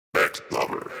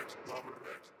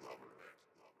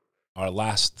Our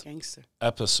last Gangster.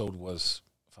 episode was,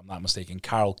 if I'm not mistaken,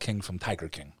 Carole King from Tiger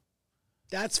King.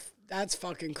 That's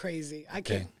fucking crazy. I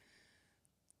can't.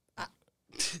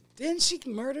 Didn't she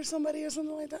murder somebody or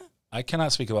something like that? I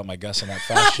cannot speak about my guest in that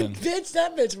fashion.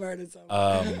 That bitch murdered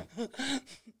somebody.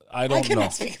 I don't know. I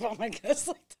cannot speak about my guest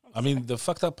like that. I mean, the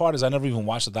fucked up part is I never even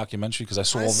watched the documentary because I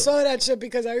saw that shit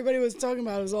because everybody was talking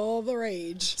about it was all the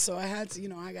rage. So I had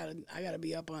to, I gotta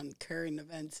be up on current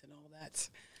events and all that.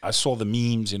 I saw the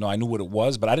memes, I knew what it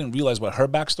was, but I didn't realize what her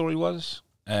backstory was.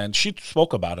 And she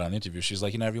spoke about it on an interview. She's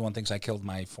like, everyone thinks I killed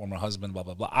my former husband, blah,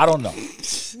 blah, blah. I don't know.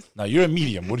 Now, you're a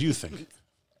medium. What do you think?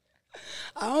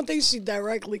 I don't think she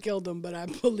directly killed him, but I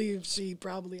believe she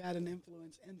probably had an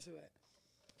influence into it.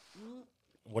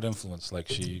 What influence? Like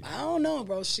she? I don't know,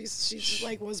 bro. She's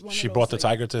like was one. She of those, brought the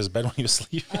tiger to his bed when he was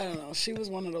asleep. I don't know. She was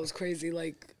one of those crazy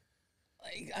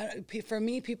for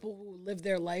me, people who live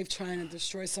their life trying to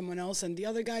destroy someone else, and the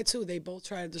other guy too. They both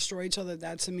try to destroy each other.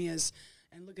 That to me is,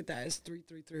 and look at that, it's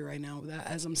 333 right now. That,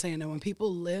 as I'm saying, that when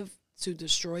people live to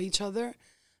destroy each other,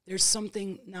 there's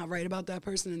something not right about that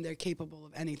person, and they're capable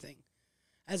of anything,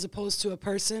 as opposed to a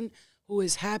person who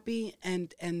is happy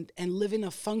and living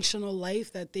a functional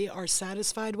life that they are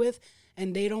satisfied with,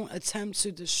 and they don't attempt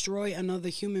to destroy another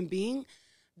human being.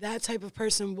 That type of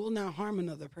person will not harm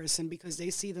another person because they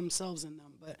see themselves in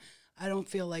them. But I don't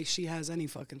feel like she has any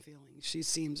fucking feelings. She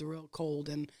seems real cold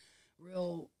and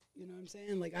real, you know what I'm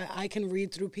saying? Like, I can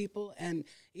read through people, and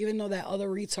even though that other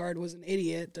retard was an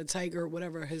idiot, the tiger,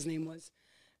 whatever his name was,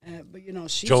 but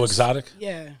she Joe Exotic?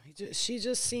 Yeah, she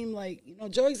just seemed like,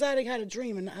 Joe Exotic had a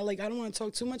dream, and I don't want to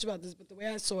talk too much about this, but the way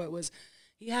I saw it was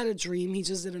he had a dream, he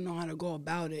just didn't know how to go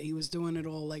about it. He was doing it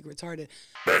all like retarded.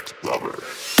 Bek Lover.